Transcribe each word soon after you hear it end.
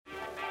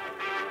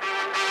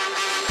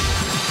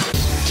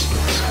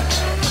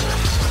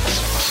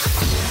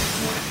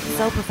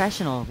So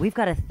professional. We've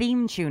got a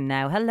theme tune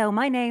now. Hello,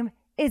 my name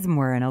is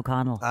Muireann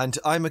O'Connell. And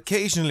I'm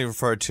occasionally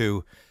referred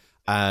to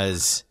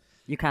as...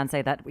 You can't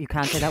say that. You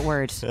can't say that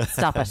word.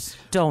 Stop it.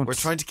 Don't. We're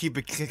trying to keep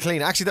it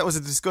clean. Actually, that was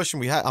a discussion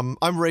we had.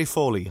 I'm Ray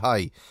Foley.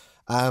 Hi.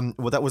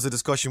 Well, that was a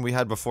discussion we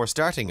had before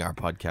starting our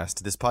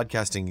podcast. This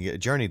podcasting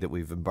journey that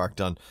we've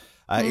embarked on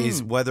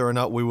is whether or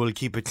not we will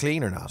keep it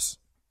clean or not.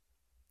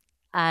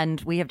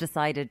 And we have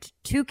decided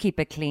to keep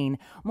it clean,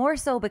 more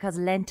so because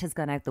Lent has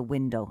gone out the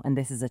window, and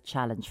this is a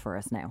challenge for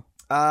us now.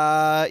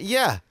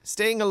 Yeah.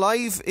 Staying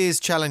alive is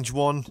challenge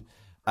 1.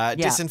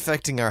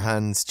 Disinfecting our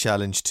hands,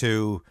 challenge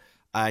 2.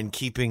 And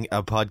keeping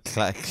a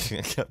podcast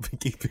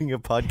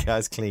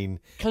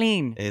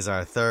clean is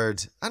our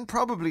third and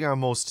probably our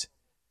most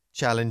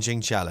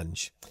challenging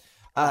challenge.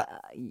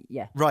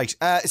 Yeah. Right.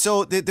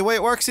 So the way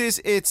it works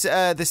is it's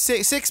the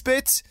 6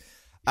 bits.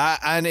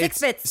 And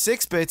it's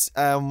 6 bits,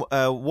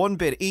 1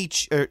 bit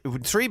each, or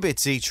 3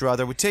 bits each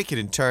rather. We take it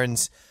in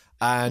turns,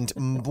 and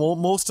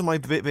most of my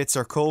bits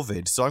are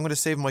COVID, so I'm going to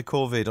save my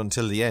COVID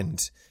until the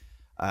end,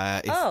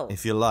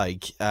 if you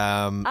like. If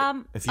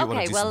you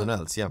want to do something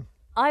else, yeah.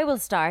 I will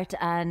start,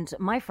 and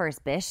my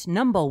first bit,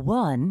 number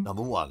one,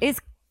 is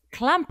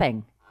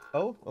clamping.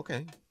 Oh,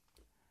 okay.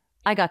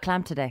 I got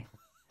clamped today.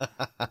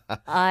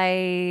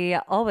 I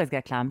always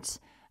get clamped,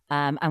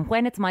 and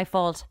when it's my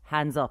fault,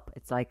 hands up.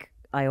 It's like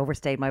I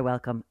overstayed my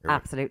welcome.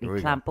 Absolutely.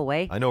 Clamp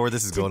away. I know where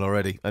this is going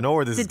already. I know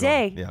where this is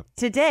going. Yeah.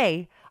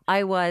 Today,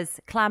 I was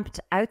clamped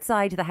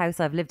outside the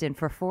house I've lived in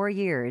for 4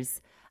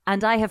 years,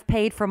 and I have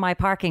paid for my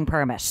parking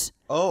permit.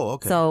 Oh,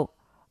 okay. So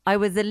I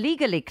was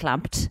illegally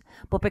clamped,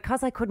 but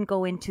because I couldn't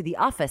go into the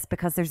office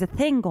because there's a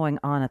thing going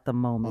on at the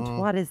moment.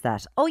 What is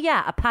that? Oh,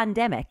 yeah, a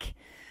pandemic.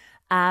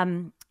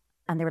 And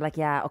they were like,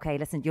 yeah, okay,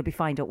 listen, you'll be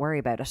fine. Don't worry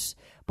about it.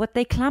 But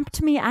they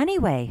clamped me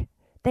anyway.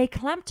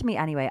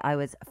 I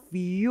was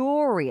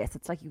furious.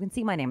 It's like, you can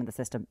see my name in the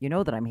system. You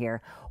know that I'm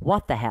here.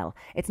 What the hell?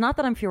 It's not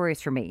that I'm furious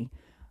for me.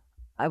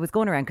 I was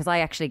going around because I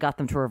actually got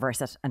them to reverse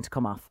it and to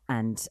come off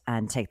and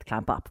take the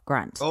clamp up.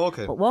 Grant. Oh,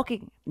 okay. But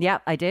walking, yeah,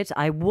 I did.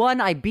 I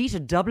won. I beat a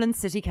Dublin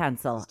City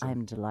Council.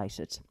 I'm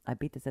delighted. I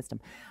beat the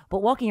system.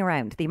 But walking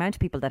around, the amount of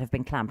people that have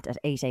been clamped at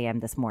 8 a.m.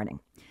 this morning.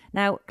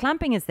 Now,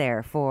 clamping is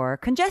there for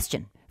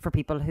congestion. For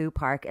people who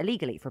park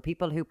illegally, for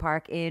people who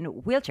park in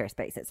wheelchair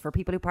spaces, for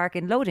people who park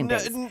in loading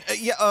bays.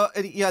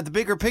 The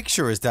bigger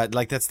picture is that,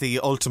 like, that's the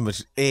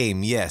ultimate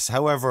aim, yes.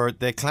 However,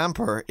 the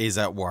clamper is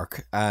at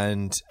work,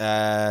 and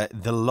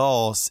the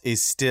law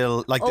is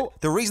still, like,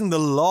 the reason the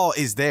law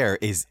is there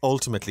is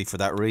ultimately for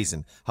that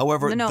reason.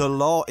 However, the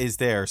law is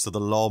there, so the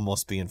law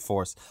must be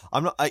enforced.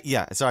 I'm not,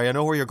 sorry, I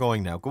know where you're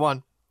going now. Go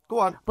on.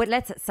 But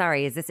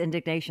is this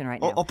indignation right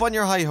now? Up on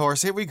your high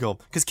horse, here we go.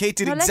 Because Kate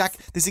did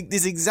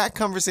this exact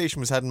conversation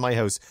was had in my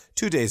house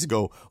 2 days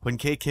ago when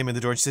Kate came in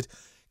the door and she said,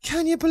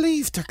 can you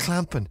believe they're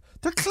clamping?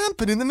 They're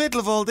clamping in the middle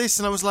of all this.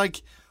 And I was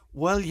like,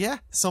 well, yeah,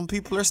 some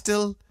people are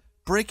still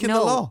breaking the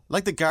law.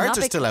 Like the guards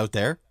are still out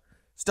there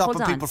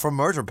stopping people from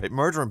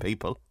murdering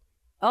people.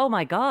 Oh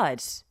my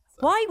God.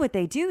 Why would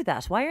they do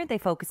that? Why aren't they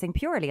focusing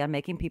purely on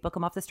making people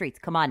come off the streets?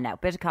 Come on now,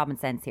 bit of common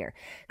sense here.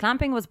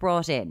 Clamping was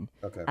brought in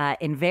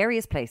in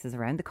various places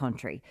around the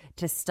country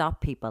to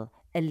stop people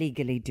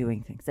illegally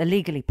doing things,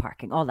 illegally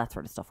parking, all that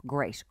sort of stuff.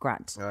 Great,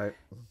 Grant. Right.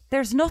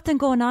 There's nothing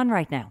going on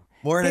right now.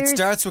 More than it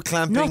starts with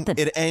clamping,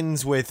 it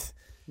ends with...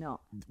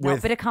 No,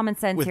 bit of common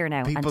sense here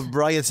now. People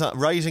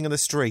rioting on the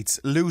streets,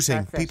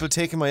 looting, people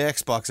taking my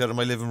Xbox out of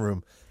my living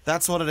room.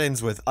 That's what it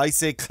ends with. I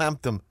say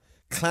clamp them.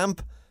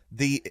 Clamp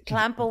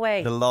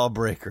away. The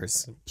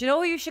lawbreakers. Do you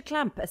know who you should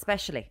clamp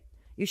especially?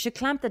 You should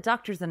clamp the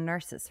doctors and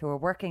nurses who are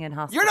working in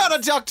hospitals. You're not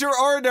a doctor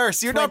or a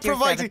nurse. You're not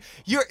providing...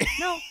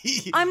 No,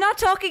 I'm not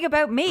talking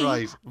about me.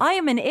 Right. I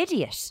am an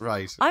idiot.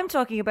 Right. I'm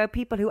talking about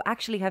people who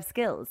actually have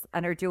skills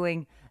and are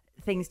doing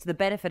things to the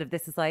benefit of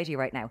this society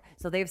right now.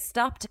 So they've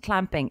stopped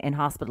clamping in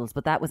hospitals,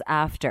 but that was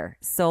after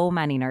so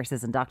many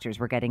nurses and doctors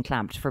were getting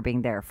clamped for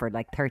being there for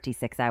like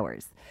 36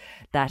 hours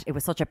that it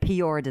was such a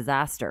PR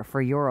disaster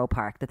for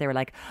Europark that they were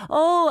like,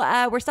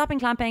 we're stopping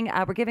clamping,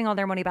 we're giving all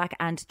their money back,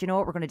 and do you know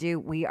what we're going to do?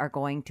 We are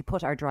going to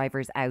put our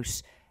drivers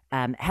out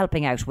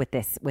helping out with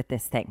this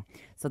thing.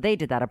 So they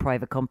did that, a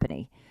private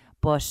company.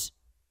 But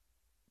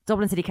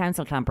Dublin City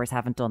Council clampers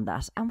haven't done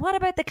that. And what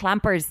about the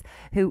clampers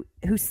who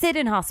sit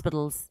in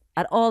hospitals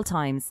at all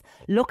times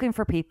looking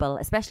for people,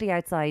 especially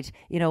outside,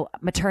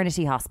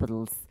 maternity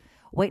hospitals,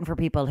 waiting for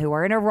people who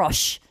are in a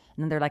rush?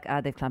 And then they're like,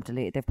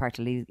 they've parked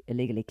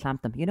illegally,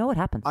 clamped them. You know what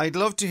happened? I'd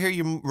love to hear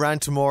you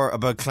rant more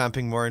about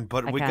clamping, Maureen,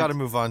 but we've got to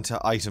move on to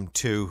item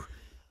 2.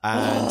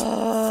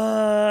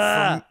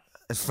 And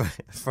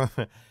from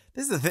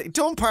this is the thing.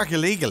 Don't park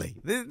illegally.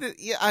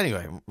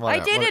 Anyway. I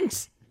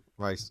didn't.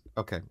 Right.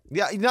 Okay.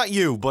 Yeah, not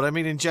you, but I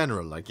mean in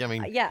general.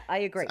 Yeah, I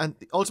agree. And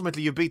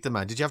ultimately, you beat the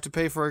man. Did you have to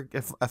pay for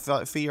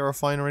a fee or a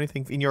fine or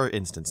anything in your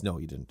instance? No,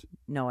 you didn't.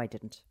 No, I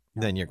didn't.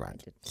 Then you're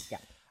grand. Yeah.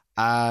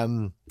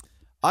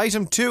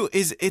 Item 2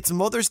 is it's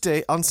Mother's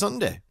Day on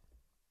Sunday.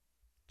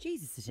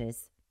 Jesus, it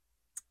is.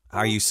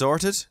 Are you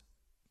sorted?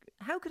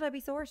 How could I be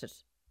sorted?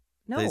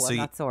 No, I'm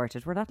not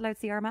sorted. We're not allowed to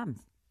see our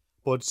mums.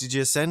 But did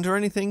you send her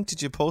anything?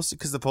 Did you post it?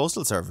 Because the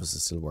postal service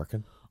is still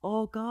working.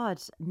 Oh,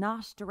 God,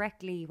 not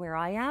directly where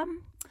I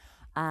am.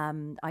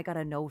 I got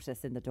a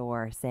notice in the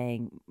door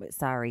saying,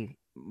 sorry,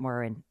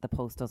 Maureen, the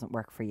post doesn't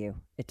work for you.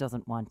 It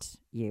doesn't want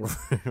you.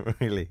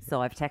 Really?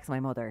 So I've texted my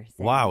mother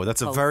saying, wow,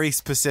 that's a very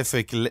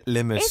specific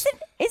limit. Isn't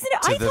it?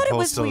 I thought it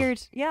was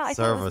weird. Yeah, I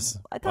thought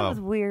it Wow. was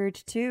weird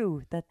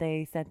too that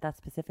they sent that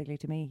specifically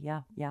to me.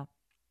 Yeah.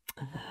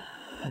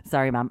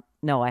 Sorry, ma'am.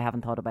 No, I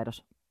haven't thought about it.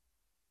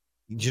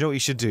 Do you know what you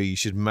should do? You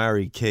should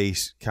marry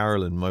Kate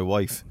Carolyn, my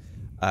wife,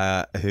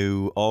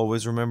 who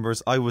always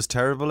remembers I was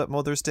terrible at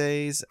Mother's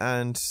Days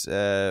and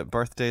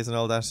birthdays and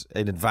all that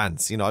in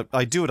advance. You know,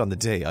 I do it on the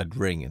day. I'd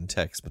ring and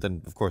text, but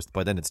then, of course,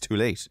 by then it's too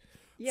late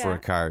for a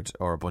card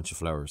or a bunch of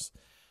flowers.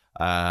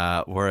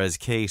 Whereas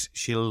Kate,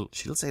 she'll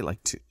say like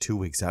 2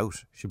 weeks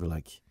out. She'll be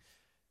like,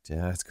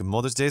 "Yeah, it's good.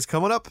 Mother's Day's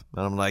coming up,"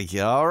 and I'm like,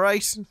 "Yeah, all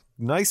right,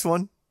 nice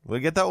one.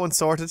 We'll get that one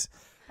sorted."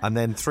 And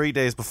then 3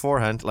 days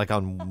beforehand, like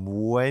on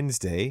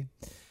Wednesday,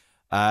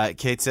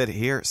 Kate said,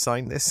 "Here,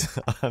 sign this.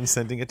 I'm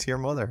sending it to your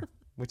mother,"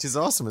 which is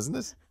awesome, isn't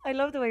it? I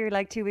love the way you're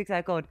like 2 weeks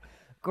out going,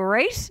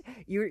 great.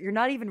 You're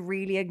not even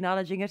really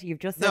acknowledging it. You've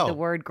just said the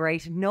word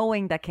great,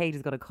 knowing that Kate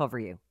is going to cover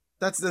you.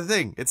 That's the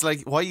thing. It's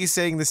like, why are you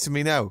saying this to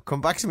me now? Come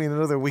back to me in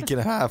another week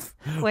and a half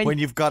when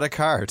you've got a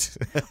card.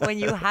 When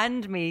you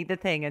hand me the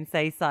thing and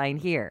say, sign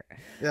here.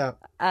 Yeah.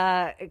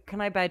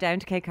 Can I bow down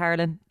to Kate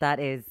Carolyn?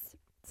 That is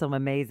some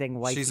amazing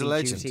wifey She's a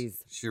legend.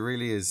 duties. She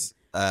really is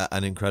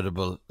an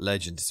incredible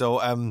legend. So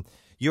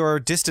you're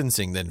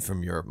distancing then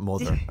from your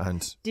mother.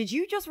 Did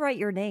you just write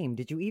your name?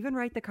 Did you even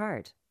write the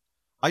card?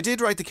 I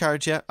did write the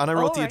card, yeah. And I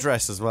wrote the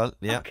address as well.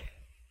 Yeah. Okay.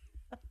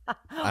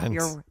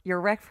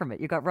 You're wrecked from it.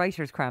 You got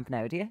writer's cramp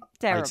now, do you?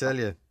 Terrible. I tell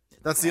you.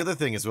 That's the other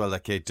thing as well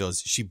that Kate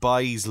does. She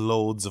buys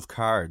loads of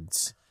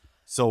cards.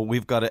 So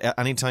we've got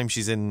anytime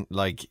she's in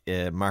like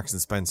Marks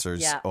and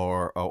Spencer's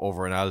or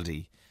over in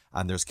Aldi,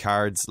 and there's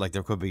cards, like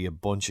there could be a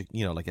bunch of,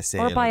 you know, like a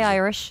sale. Or buy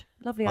Irish.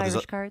 Lovely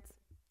Irish cards.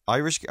 Are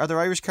there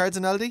Irish cards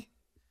in Aldi?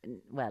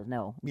 Well,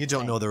 no. You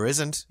don't know there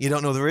isn't. You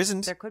don't know there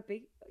isn't. There could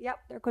be. Yep,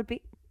 there could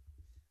be.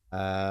 They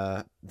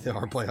are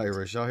by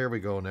Irish. Oh, here we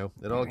go now.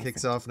 It all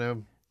kicks off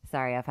now.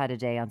 Sorry, I've had a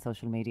day on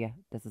social media.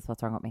 This is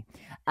what's wrong with me.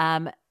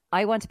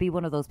 I want to be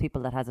one of those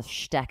people that has a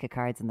stack of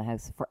cards in the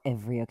house for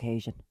every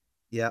occasion.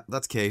 Yeah,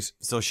 that's Kate.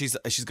 So she's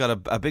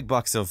got a big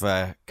box of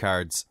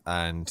cards,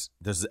 and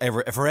there's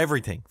for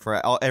everything,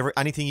 for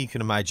anything you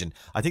can imagine.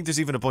 I think there's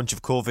even a bunch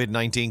of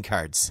COVID-19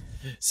 cards.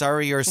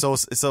 Sorry, you're so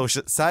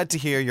sad to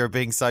hear you're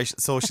being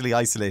socially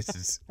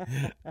isolated.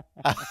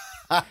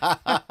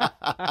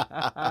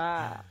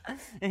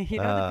 You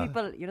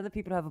know the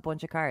people who have a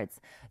bunch of cards.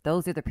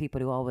 Those are the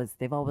people who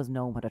they've always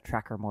known what a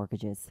tracker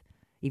mortgage is,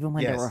 even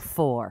when they were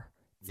 4.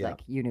 It's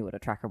like you knew what a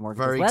tracker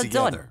mortgage is.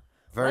 Well done,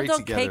 well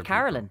done, Kate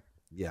Carolyn.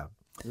 Yeah.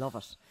 Love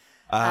it.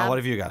 What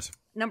have you got?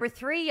 Number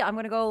 3, I'm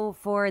going to go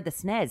for the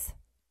SNES.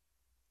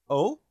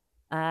 Oh?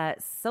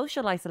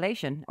 Social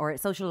isolation or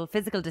social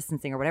physical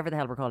distancing or whatever the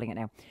hell we're calling it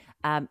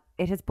now.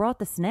 It has brought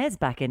the SNES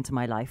back into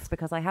my life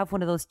because I have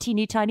one of those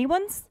teeny tiny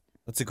ones.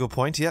 That's a good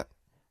point, yeah.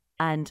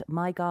 And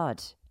my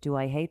God, do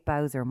I hate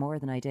Bowser more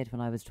than I did when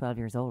I was 12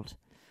 years old.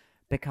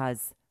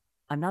 Because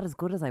I'm not as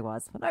good as I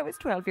was when I was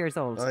 12 years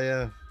old. Oh,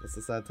 yeah. That's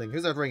the sad thing.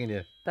 Who's that ringing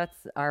you? That's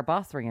our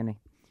boss ringing me.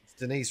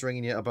 Denise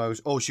ringing you about,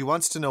 she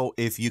wants to know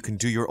if you can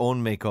do your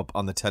own makeup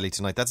on the telly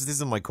tonight. This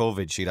is my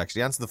COVID sheet,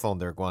 actually. Answer the phone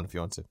there, go on if you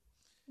want to.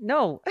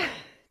 No,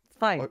 it's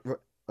fine.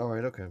 All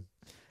right, okay.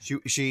 She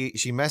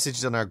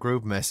messaged on our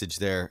group message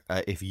there,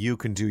 if you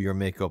can do your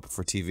makeup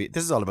for TV.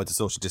 This is all about the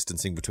social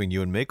distancing between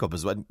you and makeup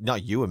as well.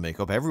 Not you and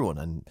makeup, everyone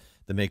and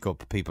the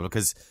makeup people.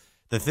 Because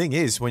the thing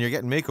is, when you're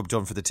getting makeup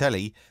done for the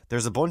telly,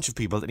 there's a bunch of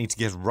people that need to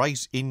get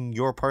right in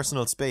your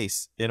personal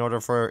space in order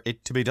for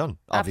it to be done,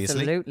 obviously.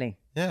 Absolutely.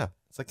 Yeah.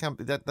 So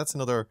that's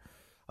another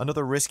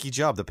risky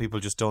job that people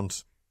just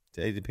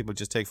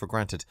take for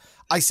granted.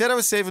 I said I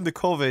was saving the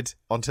COVID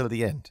until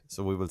the end,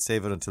 so we will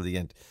save it until the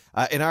end.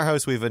 In our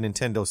house, we have a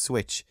Nintendo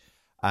Switch,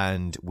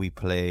 and we're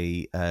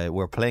playing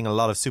a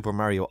lot of Super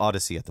Mario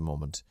Odyssey at the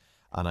moment.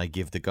 And I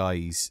give the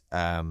guys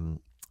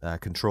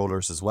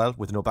controllers as well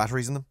with no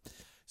batteries in them.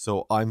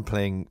 So I'm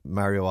playing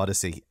Mario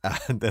Odyssey,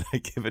 and then I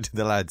give it to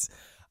the lads.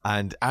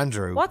 And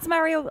Andrew, what's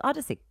Mario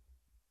Odyssey?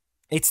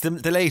 It's the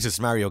latest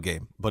Mario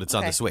game, but it's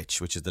on the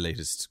Switch, which is the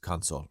latest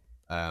console.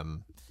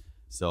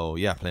 So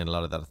yeah, playing a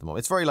lot of that at the moment.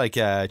 It's very like, do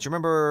you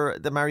remember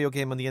the Mario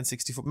game on the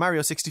N64?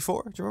 Mario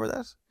 64? Do you remember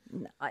that?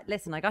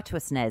 Listen, I got to a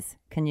SNES.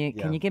 Can you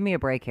give me a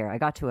break here? I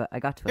got to a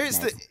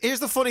SNES. Here's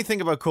the funny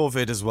thing about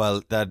COVID as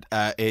well, that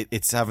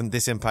it's having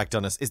this impact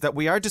on us, is that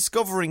we are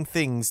discovering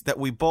things that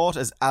we bought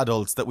as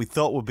adults that we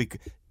thought would be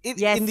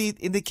in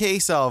the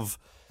case of.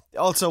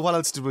 Also, what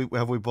else we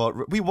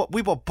bought? We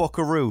bought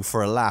Buckaroo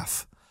for a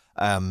laugh.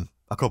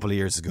 A couple of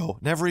years ago.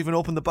 Never even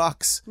opened the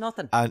box.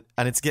 Nothing. And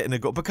it's getting a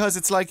go. Because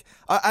it's like...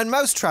 and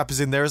Mousetrap is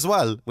in there as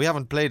well. We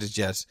haven't played it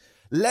yet.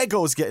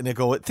 Lego's getting a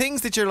go.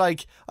 Things that you're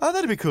like,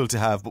 that'd be cool to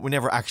have, but we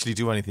never actually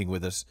do anything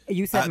with it.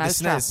 You said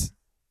Mousetrap.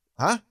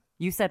 Huh?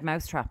 You said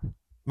Mousetrap.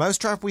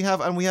 Mousetrap we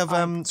have, and we have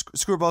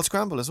Screwball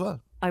Scramble as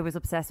well. I was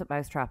obsessed with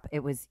Mousetrap.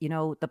 It was,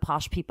 the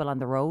posh people on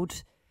the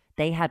road,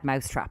 they had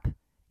Mousetrap.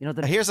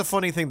 Here's a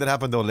funny thing that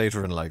happened though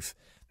later in life.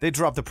 They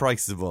dropped the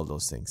prices of all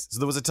those things. So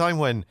there was a time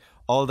when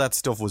all that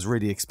stuff was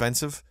really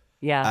expensive.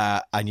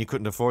 Yeah. And you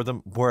couldn't afford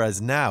them.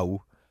 Whereas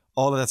now,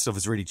 all of that stuff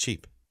is really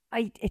cheap.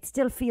 It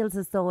still feels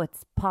as though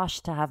it's posh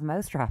to have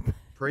Mousetrap.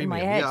 Premium. In my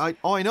head. Yeah,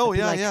 I know.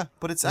 Yeah.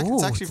 But it's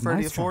actually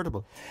fairly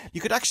affordable.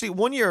 You could actually,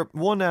 about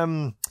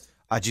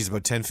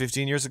 10,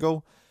 15 years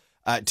ago,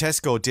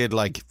 Tesco did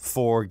like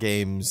 4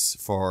 games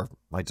for,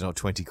 I don't know,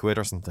 20 quid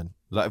or something.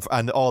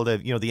 And all the,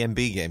 the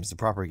MB games, the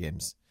proper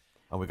games.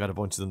 And we got a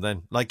bunch of them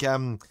then. Like,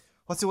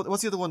 what's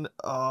the other one?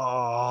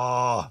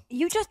 Oh. Do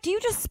you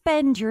just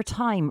spend your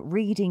time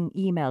reading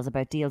emails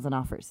about deals and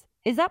offers?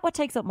 Is that what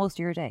takes up most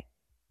of your day?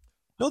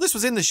 No, this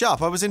was in the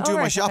shop. I was doing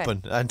my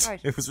shopping, and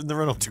it was in the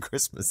run up to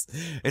Christmas.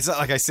 It's not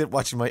like I sit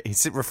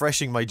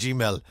refreshing my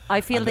Gmail.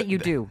 I feel that you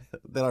do.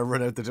 Then I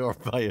run out the door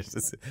and buy it.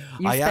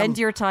 You spend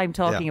your time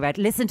talking about,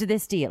 listen to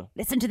this deal.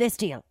 Listen to this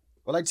deal.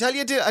 Well, I tell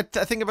you a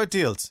thing about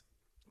deals.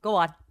 Go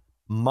on.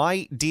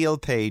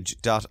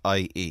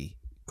 mydealpage.ie.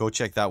 Go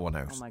check that one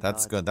out. Oh my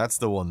That's God. good. That's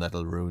the one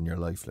that'll ruin your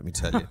life, let me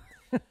tell you.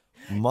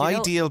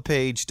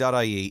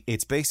 mydealpage.ie.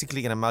 It's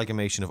basically an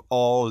amalgamation of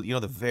all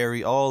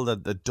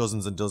the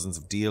dozens and dozens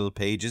of deal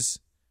pages,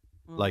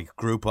 like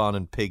Groupon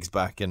and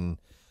Pigsback and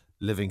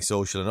Living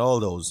Social and all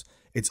those.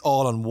 It's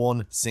all on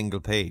one single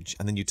page,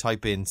 and then you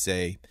type in,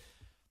 say,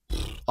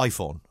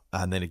 iPhone,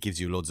 and then it gives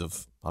you loads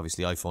of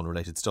obviously iPhone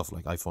related stuff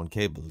like iPhone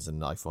cables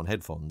and iPhone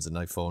headphones and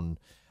iPhones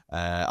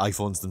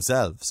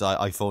themselves, so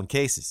iPhone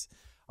cases.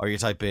 Or you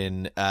type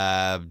in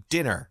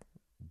dinner,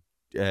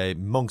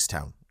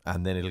 Monkstown,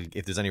 and then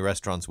if there's any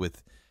restaurants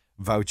with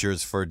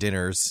vouchers for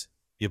dinners,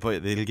 it'll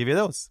give you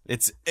those.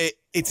 It's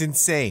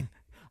insane.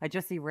 I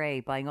just see Ray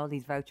buying all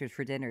these vouchers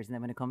for dinners, and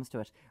then when it comes to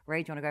it,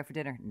 Ray, do you want to go out for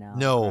dinner?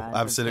 No,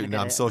 absolutely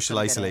not. I'm social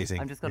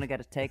isolating. I'm just going to get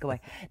a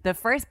takeaway. The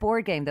first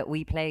board game that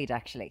we played,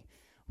 actually,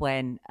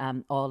 when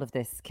all of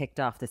this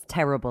kicked off, this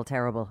terrible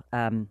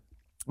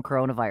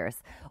coronavirus,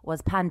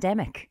 was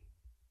Pandemic.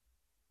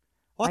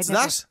 What's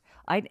that?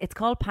 It's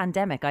called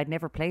Pandemic. I'd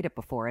never played it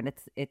before, and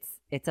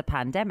it's a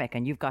pandemic,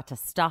 and you've got to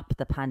stop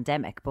the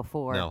pandemic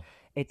before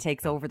it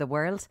takes over the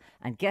world.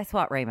 And guess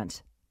what,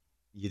 Raymond?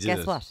 You did.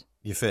 Guess what?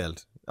 You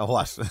failed. Oh,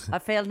 what? I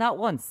failed not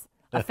once.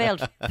 I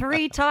failed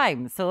 3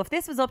 times. So if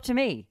this was up to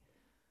me,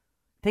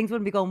 things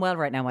wouldn't be going well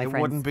right now, my friends.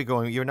 It wouldn't be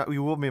going. You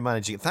wouldn't be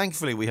managing it.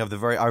 Thankfully, we have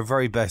our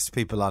very best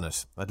people on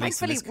it.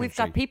 Thankfully, we've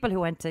got people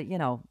who went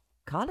to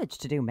college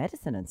to do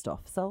medicine and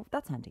stuff. So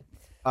that's handy.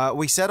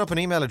 We set up an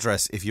email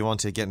address if you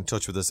want to get in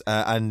touch with us,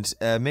 and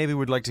maybe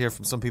we'd like to hear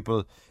from some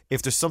people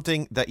if there's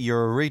something that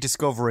you're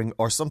rediscovering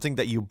or something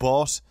that you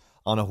bought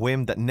on a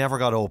whim that never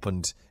got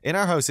opened. In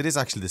our house, it is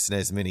actually the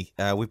SNES Mini.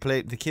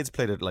 The kids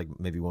played it like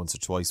maybe once or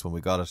twice when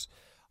we got it,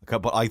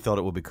 but I thought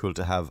it would be cool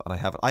to have, and I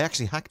have it. I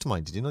actually hacked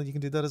mine. Did you know you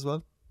can do that as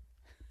well?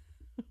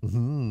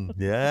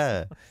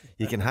 Yeah,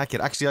 you can hack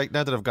it. Actually,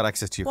 now that I've got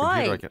access to your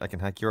computer, I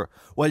can hack your.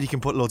 Well, you can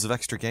put loads of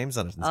extra games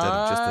on it instead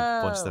of just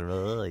a bunch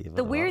of.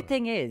 The weird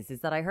thing is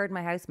that I heard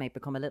my housemate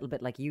become a little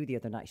bit like you the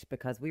other night,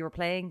 because we were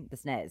playing the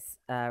SNES,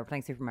 we're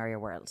playing Super Mario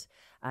World,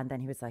 and then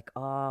he was like,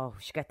 "Oh,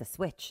 we should get the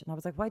Switch," and I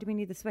was like, "Why do we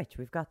need the Switch?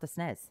 We've got the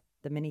SNES,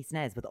 the mini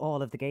SNES with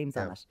all of the games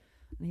on it."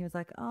 And he was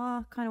like,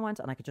 "Oh, kind of want,"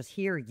 and I could just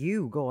hear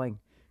you going,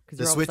 because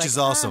the Switch is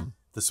awesome.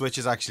 The Switch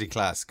is actually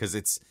class because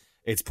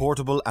it's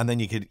portable, and then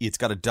it's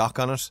got a dock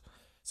on it.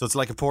 So it's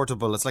like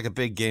it's like a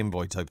big Game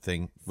Boy type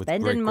thing with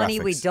spending money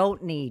graphics. we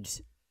don't need.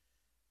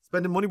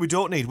 Spending money we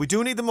don't need. We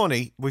do need the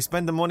money. We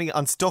spend the money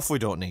on stuff we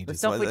don't need.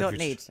 Stuff we don't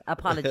need.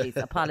 Apologies.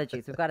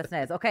 We've got a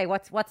SNES. Okay,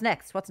 what's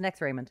next? What's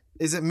next, Raymond?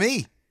 Is it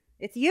me?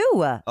 It's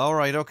you. All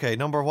right, okay.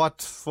 Number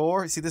what?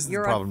 4? See, this is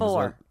You're the problem. On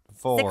 4. As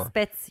well. 4. 6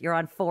 bits, you're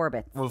on 4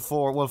 bits. Well,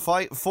 4. Well,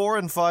 4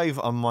 and 5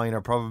 on mine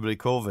are probably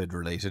COVID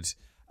related.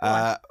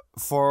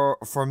 For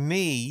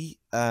me,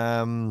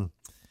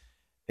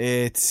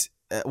 it's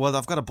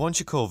I've got a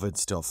bunch of COVID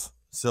stuff.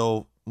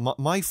 So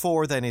my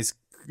 4 then is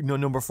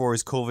number 4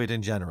 is COVID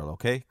in general.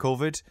 Okay,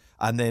 COVID,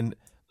 and then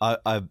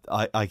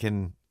I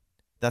can.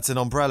 That's an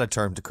umbrella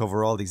term to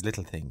cover all these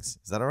little things.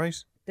 Is that all right?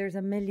 There's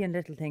a million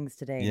little things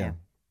today. Yeah, now.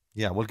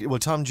 Yeah. Well,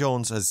 Tom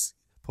Jones has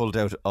pulled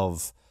out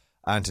of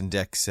Ant and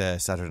Dec's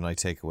Saturday Night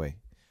Takeaway,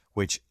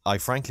 which I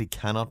frankly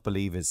cannot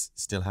believe is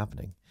still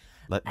happening.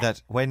 Like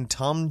that when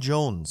Tom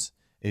Jones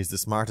is the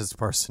smartest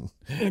person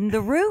in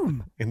the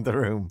room.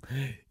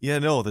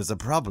 There's a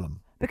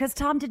problem. Because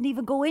Tom didn't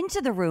even go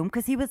into the room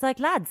because he was like,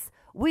 lads,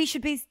 we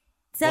should be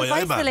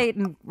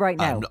self-isolating right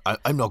now.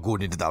 I'm not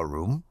going into that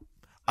room.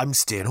 I'm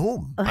staying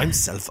home. I'm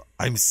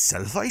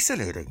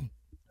self-isolating.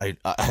 I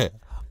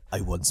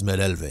once met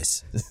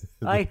Elvis.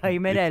 I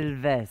met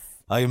Elvis.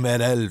 I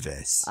met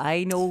Elvis.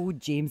 I know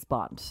James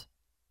Bond.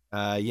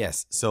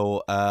 Yes.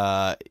 So,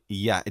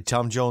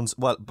 Tom Jones.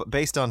 Well,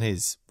 based on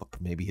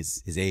maybe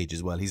his age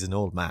as well. He's an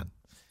old man.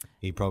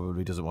 He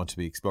probably doesn't want to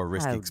be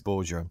risk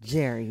exposure.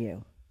 Dare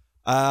you?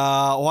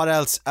 What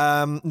else?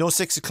 No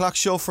 6 o'clock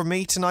show for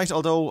me tonight.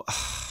 Although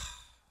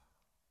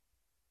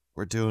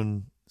We're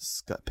doing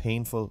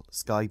painful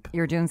Skype.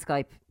 You're doing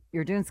Skype.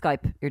 You're doing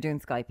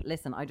Skype.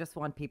 Listen, I just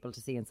want people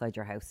to see inside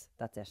your house.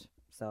 That's it.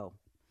 So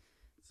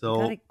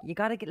you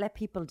gotta let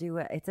people do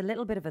it. It's a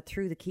little bit of a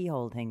through the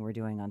keyhole thing we're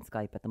doing on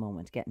Skype at the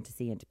moment, getting to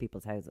see into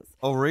people's houses.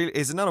 Oh, really?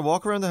 Is it not a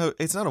walk around the house?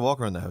 It's not a walk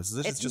around the house, is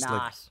it? It's just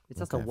not. Like, it's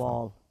just a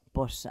wall.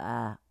 Fine. But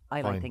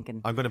I like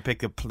thinking. I'm going to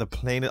pick the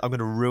plain. I'm going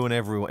to ruin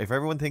everyone. If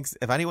anyone thinks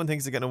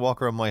they're getting a walk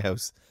around my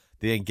house,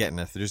 they ain't getting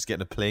it. They're just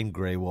getting a plain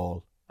grey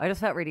wall. I just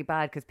felt really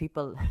bad because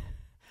people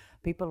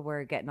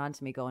were getting on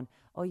to me going,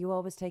 "Oh, you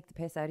always take the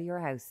piss out of your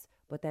house."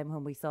 But then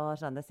when we saw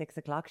it on the 6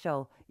 o'clock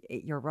show,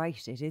 you're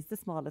right. It is the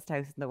smallest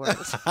house in the world.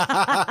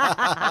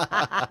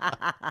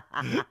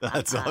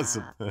 That's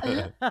awesome.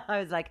 I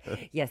was like,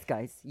 yes,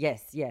 guys.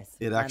 Yes.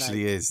 It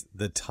actually is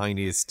the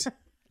tiniest.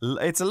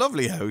 It's a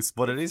lovely house,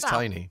 but it is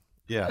tiny.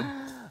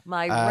 Yeah.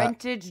 My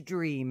rented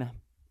dream.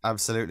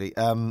 Absolutely.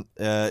 So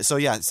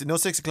no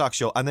 6 o'clock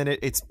show. And then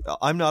it's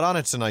I'm not on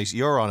it tonight.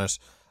 You're on it.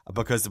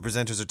 Because the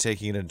presenters are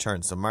taking it in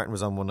turn. So Martin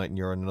was on one night and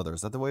you're on another.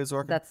 Is that the way it's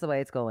working? That's the way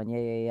it's going.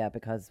 Yeah.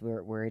 Because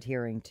we're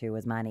adhering to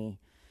as many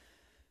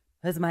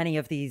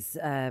of these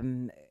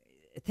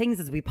things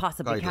as we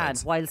possibly can,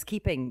 whilst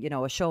keeping,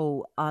 a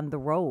show on the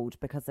road.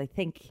 Because I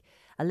think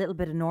a little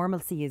bit of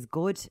normalcy is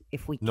good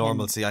if we can.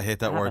 Normalcy, I hate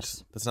that word.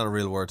 That's not a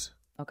real word.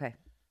 Okay.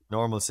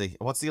 Normalcy.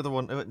 What's the other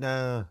one?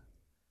 No.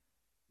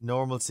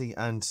 Normalcy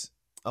and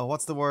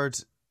what's the word?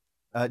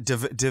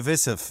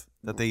 Divisive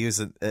that they use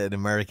in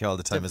America all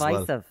the time as well.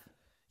 Divisive.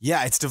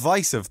 Yeah, it's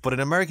divisive, but in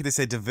America they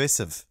say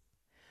divisive.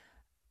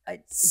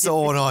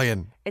 So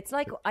annoying. It's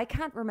like, I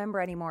can't remember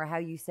anymore how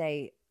you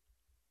say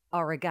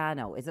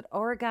oregano. Is it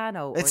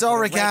oregano? It's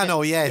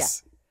oregano,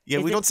 yes. Yeah,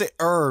 we don't say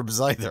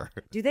herbs either.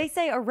 Do they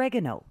say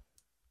oregano?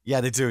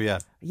 Yeah, they do, yeah.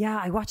 Yeah,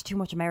 I watch too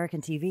much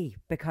American TV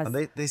because... And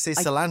they say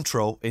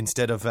cilantro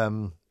instead of...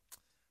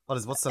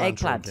 what's cilantro?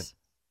 Eggplant. Again?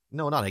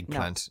 No, not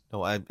eggplant. No,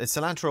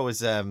 cilantro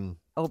is...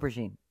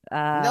 aubergine.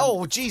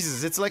 No,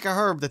 Jesus, it's like a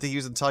herb that they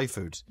use in Thai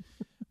food.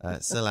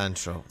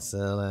 Cilantro.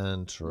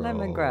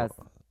 Lemongrass.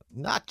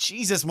 Not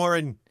Jesus,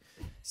 Morin.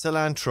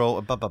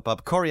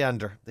 Cilantro.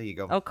 Coriander. There you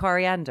go. Oh,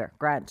 coriander.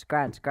 Grant.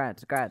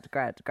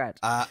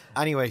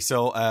 Anyway,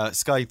 so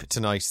Skype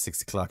tonight,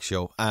 6 o'clock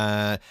show.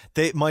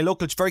 My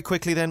local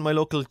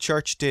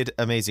church did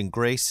Amazing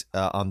Grace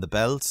on the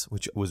bells,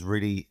 which was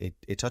really,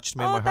 it touched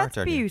me in my heart.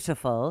 Oh, that's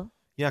beautiful.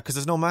 Yeah, because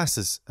there's no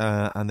masses,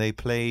 and they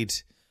played...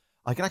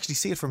 I can actually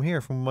see it from here,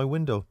 from my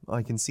window.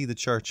 I can see the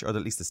church, or at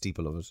least the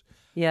steeple of it.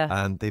 Yeah.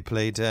 And they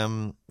played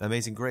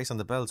Amazing Grace on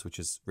the bells, which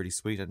is really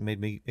sweet.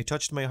 It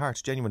touched my heart,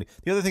 genuinely.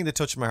 The other thing that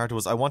touched my heart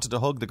was I wanted to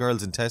hug the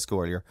girls in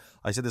Tesco earlier.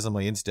 I said this on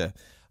my Insta.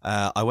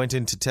 I went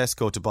into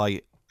Tesco to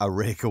buy a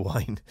rake of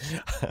wine.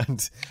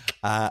 and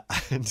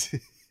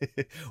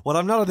well,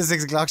 I'm not on the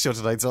 6 o'clock show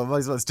tonight, so I might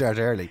as well start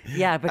early.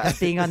 Yeah, because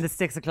being on the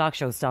 6 o'clock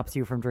show stops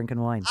you from drinking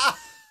wine.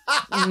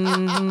 I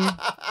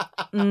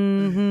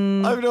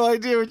have no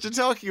idea what you're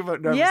talking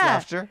about, nervous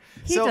laughter.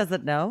 He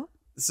doesn't know.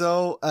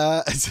 So,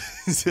 I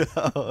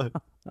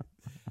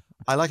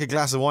like a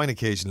glass of wine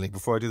occasionally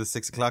before I do the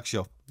 6 o'clock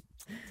show.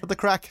 For the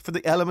crack, for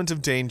the element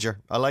of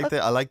danger. I like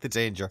the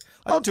danger.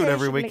 I don't do it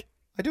every week.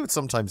 I do it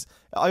sometimes.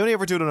 I only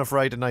ever do it on a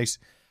Friday night,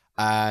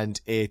 and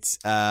it's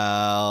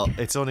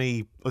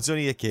only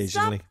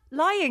occasionally. Stop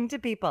lying to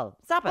people.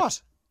 Stop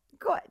it.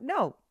 What?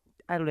 No,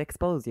 I will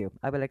expose you.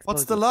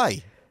 What's the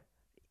lie?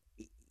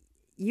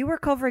 You were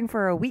covering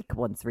for a week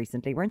once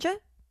recently, weren't you?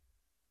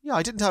 Yeah,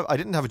 I didn't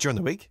have it during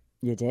the week.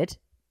 You did?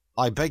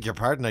 I beg your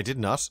pardon, I did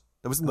not.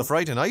 That was on the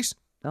Friday night.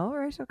 Oh,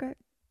 right, okay.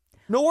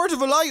 No word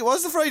of a lie, it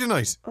was the Friday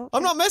night. Okay.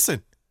 I'm not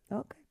messing.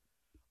 Okay.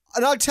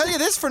 And I'll tell you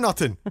this for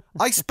nothing.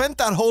 I spent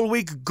that whole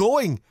week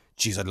going,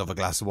 geez, I'd love a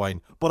glass of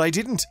wine. But I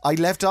didn't. I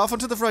left off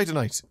until the Friday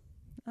night.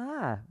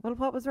 Well,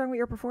 what was wrong with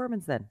your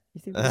performance then?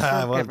 You seem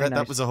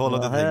that was a whole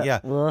other thing. Yeah,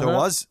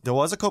 there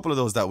was a couple of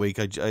those that week.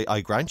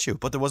 I grant you,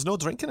 but there was no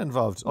drinking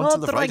involved until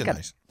the Friday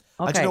night.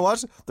 Okay. And you know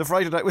what? The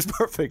Friday night was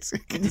perfect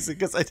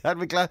because I had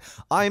my glass.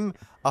 I'm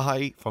a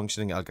high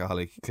functioning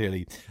alcoholic,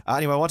 clearly.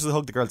 Anyway, I wanted to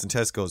hug the girls in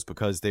Tesco's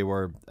because they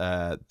were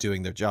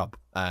doing their job,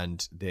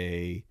 and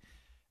they.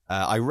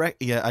 Anyway,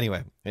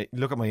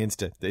 look at my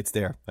Insta. It's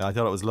there. I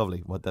thought it was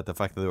lovely that the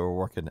fact that they were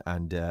working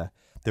and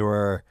they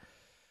were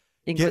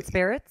in good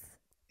spirits.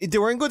 They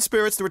were in good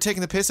spirits. They were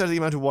taking the piss out of the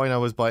amount of wine I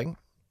was buying,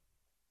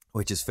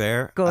 which is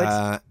fair.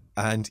 Good.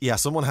 And yeah,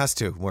 someone has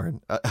to,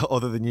 Warren,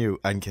 other than you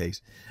and Kate.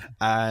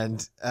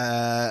 And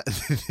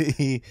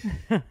the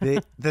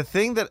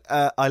thing that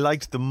I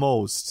liked the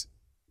most,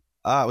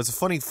 it was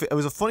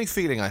a funny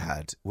feeling I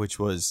had, which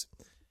was,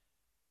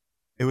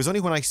 it was only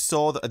when I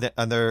saw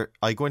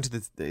I go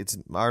into it's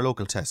our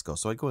local Tesco,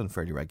 so I go in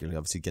fairly regularly,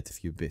 obviously get a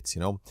few bits,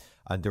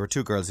 and there were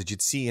two girls that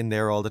you'd see in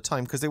there all the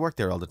time because they work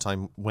there all the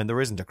time when there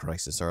isn't a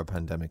crisis or a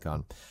pandemic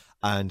on.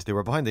 And they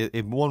were behind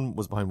one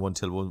was behind one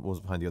till one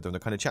was behind the other, and they're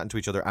kind of chatting to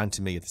each other and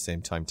to me at the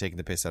same time, taking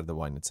the piss out of the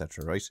wine,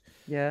 etc. Right?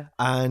 Yeah.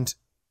 And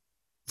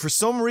for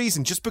some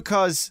reason, just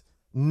because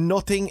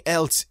nothing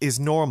else is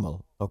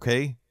normal,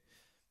 okay,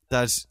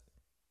 that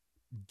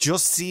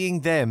just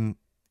seeing them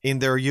in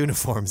their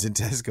uniforms in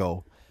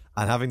Tesco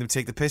and having them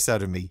take the piss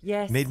out of me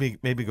made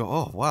me go,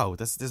 oh wow,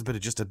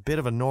 there's a bit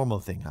of a normal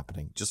thing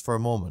happening just for a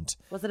moment.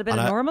 Was it a bit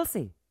of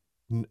normalcy?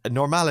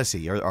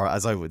 Normality, or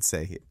as I would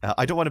say,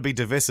 I don't want to be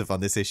divisive on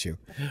this issue,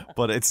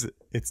 but it's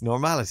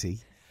normality,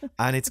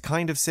 and it's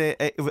kind of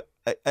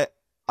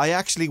I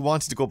actually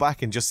wanted to go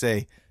back and just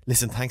say,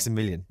 listen, thanks a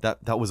million.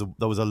 That was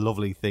a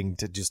lovely thing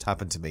to just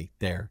happen to me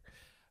there.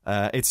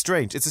 It's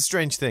strange. It's a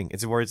strange thing.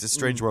 It's a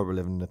strange world we're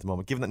living in at the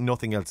moment, given that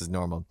nothing else is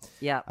normal.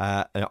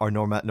 Yeah. Or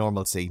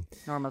normalcy.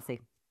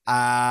 Normalcy.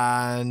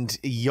 And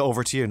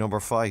over to you, number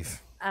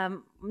 5.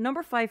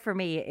 Number 5 for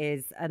me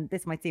is, and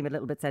this might seem a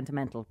little bit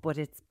sentimental, but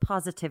it's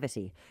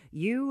positivity.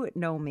 You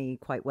know me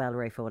quite well,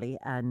 Ray Foley,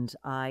 and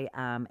I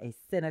am a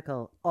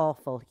cynical,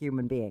 awful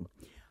human being.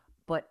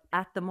 But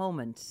at the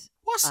moment,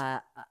 what?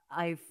 I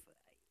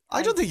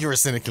don't think you're a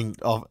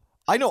cynical.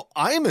 I know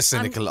I'm a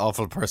cynical,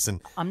 awful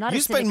person. I'm not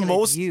as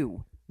cynical as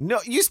you.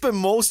 No, you spend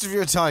most of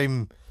your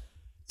time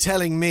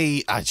telling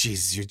me,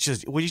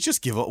 jeez, will you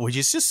just give up? Would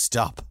you just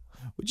stop?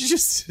 Would you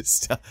just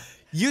stop?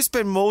 You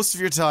spend most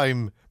of your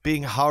time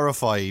being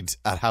horrified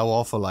at how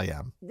awful I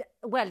am.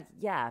 Well,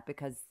 yeah,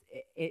 because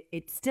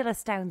it still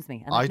astounds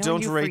me. And I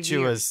don't rate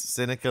you as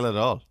cynical at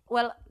all.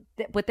 Well,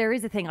 but there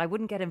is a thing. I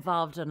wouldn't get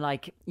involved in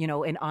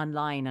in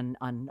online and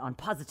on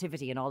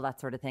positivity and all that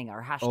sort of thing,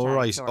 or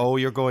hashtags. Oh,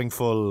 right. You're going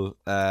full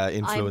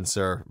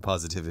influencer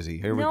positivity.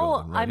 Here we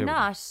go. No, I'm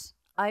not.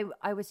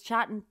 I was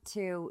chatting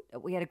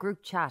we had a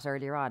group chat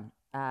earlier on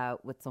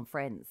with some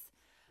friends.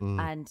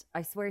 And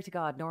I swear to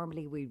God,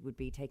 normally we would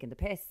be taking the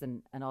piss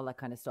and all that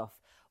kind of stuff.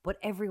 But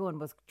everyone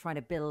was trying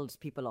to build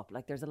people up.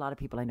 Like, there's a lot of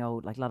people I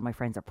know, like a lot of my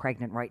friends are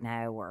pregnant right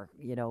now, or,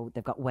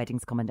 they've got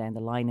weddings coming down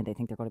the line and they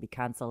think they're going to be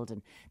cancelled.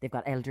 And they've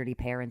got elderly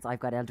parents. I've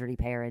got elderly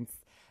parents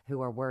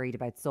who are worried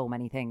about so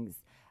many things.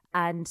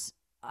 And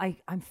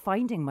I'm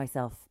finding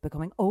myself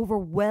becoming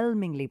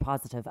overwhelmingly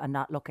positive and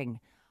not looking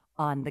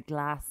on the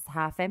glass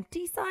half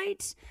empty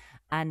side.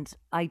 And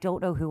I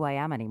don't know who I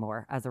am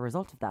anymore as a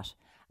result of that.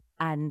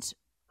 And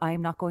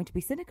I'm not going to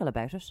be cynical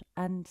about it.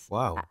 And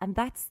wow. And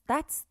that's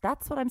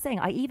what I'm saying.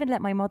 I even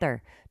let my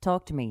mother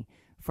talk to me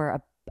for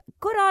a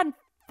good on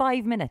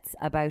 5 minutes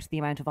about the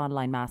amount of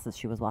online masses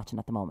she was watching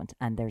at the moment.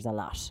 And there's a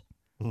lot.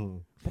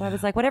 But I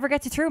was like, whatever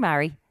gets you through,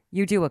 Mary,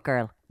 you do it,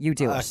 girl. You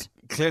do it.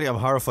 Clearly, I'm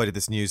horrified at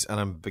this news, and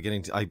I'm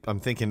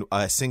thinking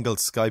a single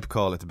Skype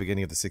call at the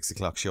beginning of the 6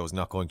 o'clock show is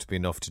not going to be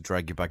enough to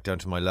drag you back down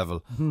to my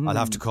level. I'll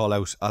have to call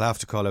out. I'll have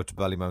to call out to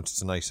Ballymount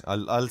tonight.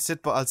 I'll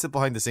sit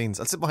behind the scenes.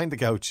 I'll sit behind the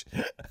couch.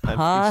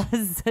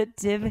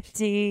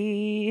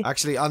 Positivity.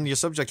 Actually, on your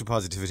subject of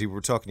positivity, we were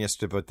talking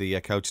yesterday about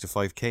the couch to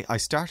 5K. I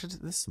started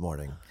this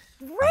morning.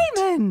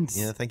 Raymond.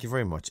 Yeah, thank you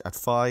very much. At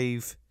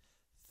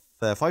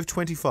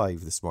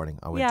 5:25 this morning,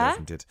 I went out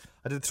and did.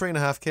 I did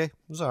 3.5K. It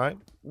was all right.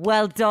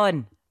 Well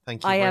done.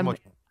 Thank you very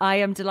much. I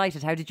am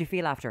delighted. How did you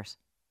feel after it?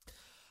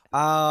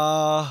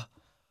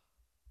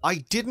 I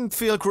didn't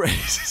feel great,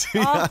 to be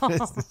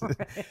honest.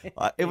 Right.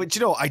 I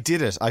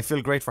did it. I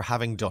feel great for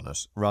having done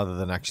it rather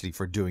than actually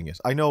for doing it.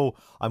 I know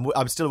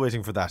I'm still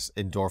waiting for that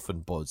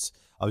endorphin buzz.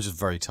 I was just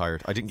very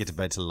tired. I didn't get to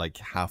bed till like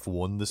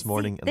 1:30 this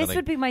morning. See, this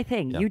would be my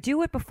thing. Yeah. You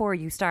do it before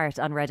you start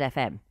on Red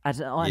FM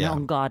at an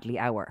ungodly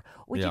hour.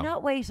 Would you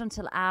not wait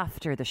until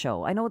after the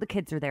show? I know the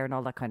kids are there and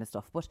all that kind of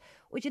stuff, but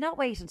would you not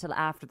wait until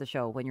after the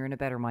show when you're in a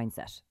better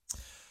mindset?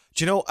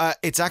 Do you know,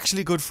 it's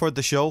actually good for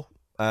the show.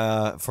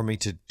 For me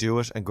to do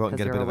it and go out and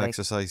get a bit of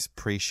exercise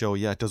pre-show.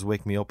 Yeah, it does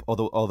wake me up,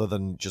 other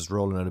than just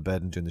rolling out of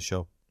bed and doing the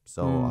show.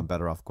 So I'm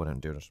better off going out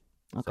and doing it.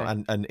 Okay.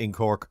 So, and in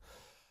Cork,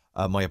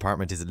 my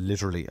apartment is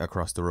literally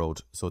across the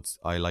road, so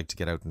I like to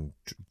get out and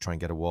try and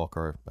get a walk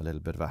or a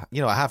little bit of a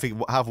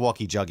half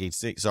walkie joggy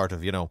sort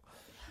of,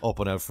 up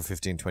and out for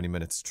 15-20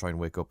 minutes to try and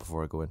wake up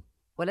before I go in.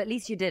 Well, at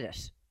least you did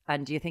it,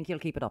 and do you think you'll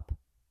keep it up?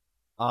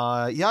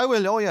 Yeah, I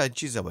will. Oh yeah,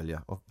 geez, I will.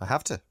 Yeah, I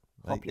have to.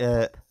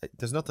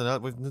 There's nothing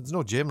else. There's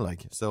no gym,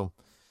 so.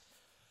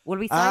 Will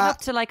we sign up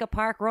to like a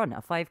park run,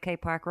 a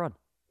 5K park run,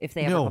 if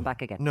they ever come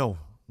back again? No.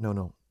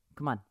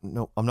 Come on.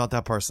 No, I'm not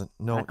that person.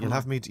 No, you'll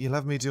have me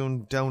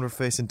doing downward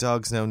facing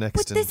dogs now next.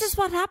 But this is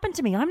what happened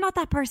to me. I'm not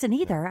that person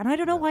either, and I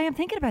don't know why I'm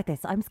thinking about this.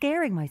 I'm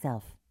scaring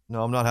myself.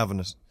 No, I'm not having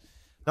it.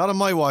 Not on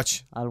my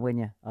watch. I'll win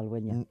you.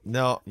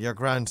 No, you're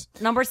grand.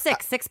 Number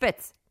 6, 6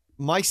 bits.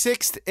 My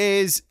 6th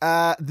is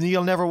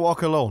You'll Never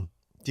Walk Alone.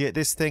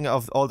 This thing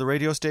of all the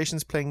radio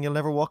stations playing You'll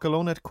Never Walk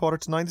Alone at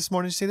 9:15 this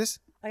morning. Did you see this?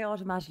 I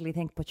automatically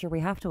think, but sure, we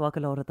have to walk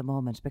alone at the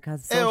moment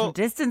because social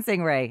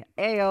distancing, Ray.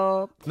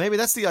 Ayo. Maybe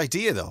that's the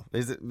idea, though.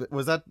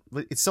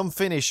 It's some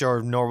Finnish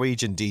or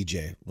Norwegian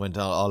DJ went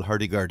all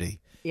hurdy-gurdy.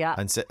 Yeah.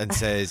 And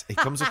says, he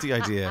comes with the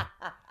idea,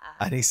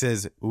 and he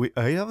says,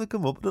 I have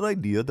come up with an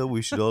idea that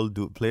we should all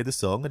play the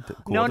song. And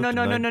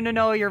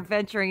No. You're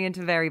venturing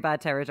into very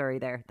bad territory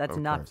there. That's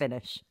not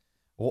Finnish.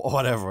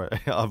 Whatever.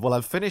 Well,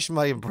 I'll finish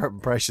my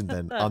impression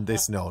then on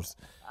this note.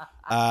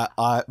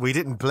 We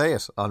didn't play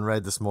it on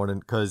Red this morning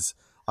because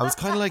I was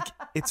kind of like,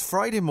 it's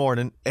Friday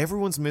morning,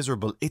 everyone's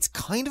miserable. It's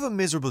kind of a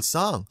miserable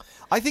song.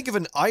 I think if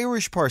an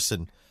Irish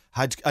person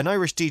an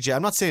Irish DJ,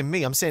 I'm not saying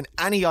me, I'm saying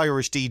any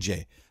Irish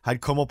DJ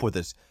had come up with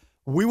it,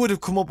 we would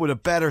have come up with a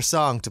better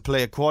song to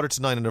play at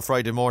 9:15 on a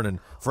Friday morning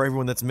for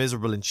everyone that's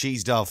miserable and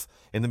cheesed off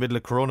in the middle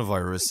of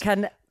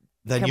coronavirus.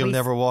 Then You'll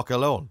Never Walk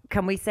Alone.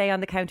 Can we say on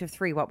the count of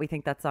 3 what we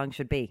think that song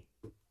should be?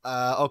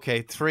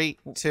 Okay, 3,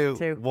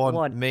 2,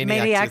 1.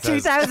 Maniac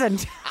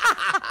 2000.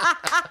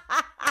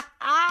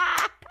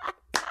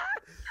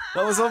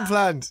 That was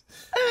unplanned.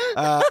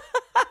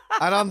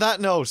 And on that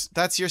note,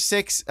 that's your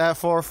 6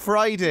 for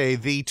Friday,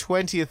 the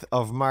 20th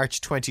of March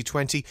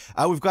 2020.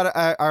 We've got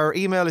our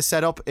email is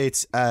set up.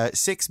 It's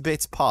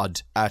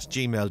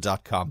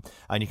 6bitspod@gmail.com.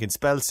 And you can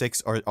spell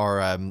 6 or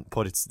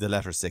put it's the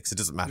letter 6. It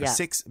doesn't matter.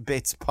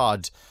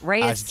 6bitspod.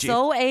 Ray is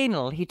so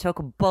anal, he took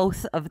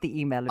both of the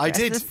email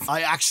addresses.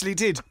 I actually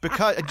did.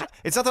 Because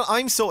it's not that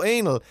I'm so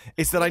anal,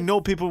 it's that I know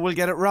people will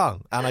get it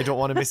wrong. And I don't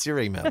want to miss your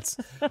emails.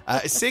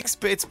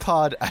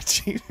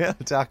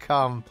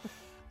 6bitspod@gmail.com.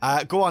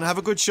 Go on, have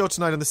a good show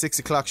tonight on the 6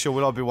 o'clock show.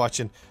 We'll all be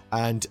watching,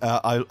 and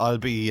I'll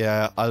be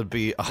on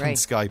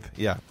Skype.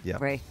 Yeah.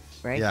 Ray.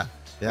 Yeah.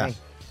 Ray.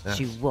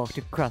 She walked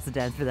across the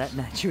dance for that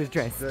night. She was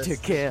dressed to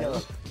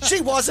kill. She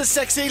was a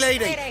sexy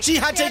lady. She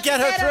had to get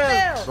her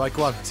through. Right,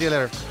 go on. See you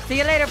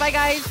later. Bye,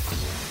 guys.